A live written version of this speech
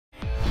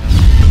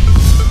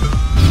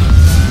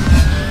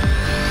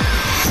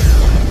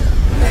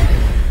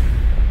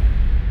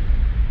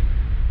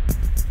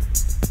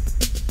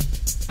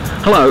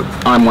Hello,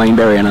 I'm Wayne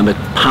Berry and I'm at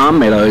Palm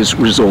Meadows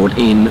Resort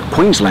in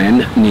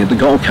Queensland near the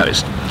Gold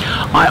Coast.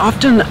 I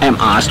often am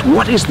asked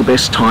what is the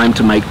best time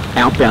to make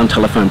outbound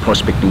telephone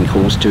prospecting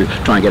calls to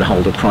try and get a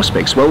hold of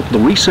prospects. Well, the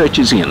research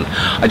is in.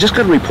 I just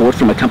got a report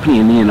from a company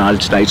in the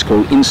United States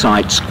called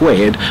Insight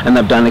Squared, and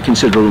they've done a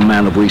considerable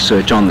amount of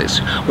research on this.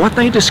 What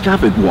they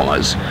discovered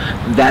was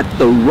that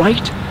the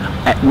rate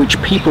at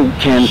which people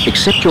can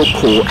accept your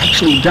call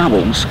actually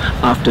doubles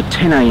after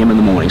 10 a.m. in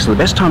the morning. So the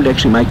best time to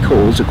actually make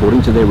calls,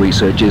 according to their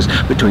research, is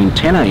between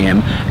 10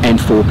 a.m. and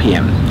 4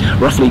 p.m.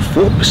 Roughly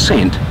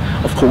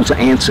 4% of calls are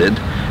answered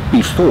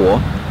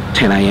before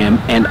 10 a.m.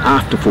 and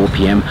after 4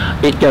 p.m.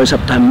 It goes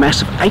up to a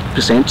massive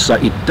 8%, so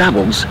it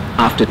doubles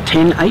after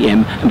 10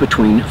 a.m. and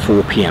between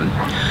 4 p.m.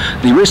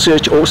 The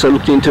research also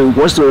looked into,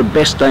 was there a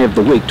best day of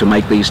the week to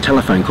make these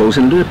telephone calls,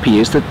 and it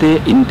appears that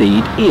there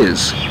indeed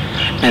is.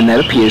 And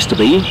that appears to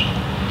be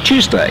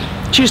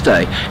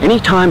Tuesday. Any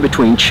time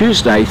between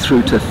Tuesday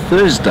through to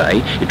Thursday.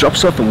 It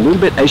drops off a little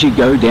bit as you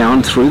go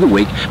down through the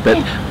week, but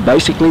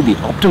basically the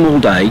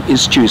optimal day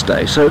is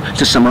Tuesday. So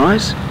to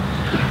summarize,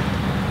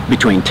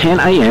 between 10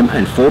 a.m.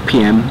 and 4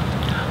 p.m.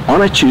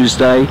 on a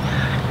Tuesday,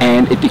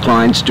 and it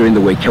declines during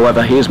the week.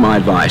 However, here's my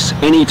advice.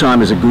 Any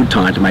time is a good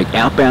time to make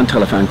outbound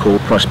telephone call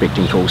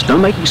prospecting calls.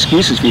 Don't make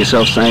excuses for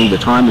yourself saying the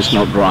time is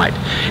not right.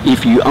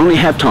 If you only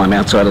have time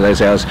outside of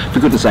those hours, for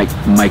goodness sake,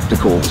 make the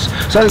calls.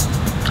 So,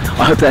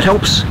 I hope that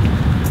helps.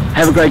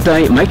 Have a great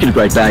day. Make it a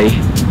great day.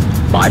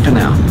 Bye for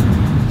now.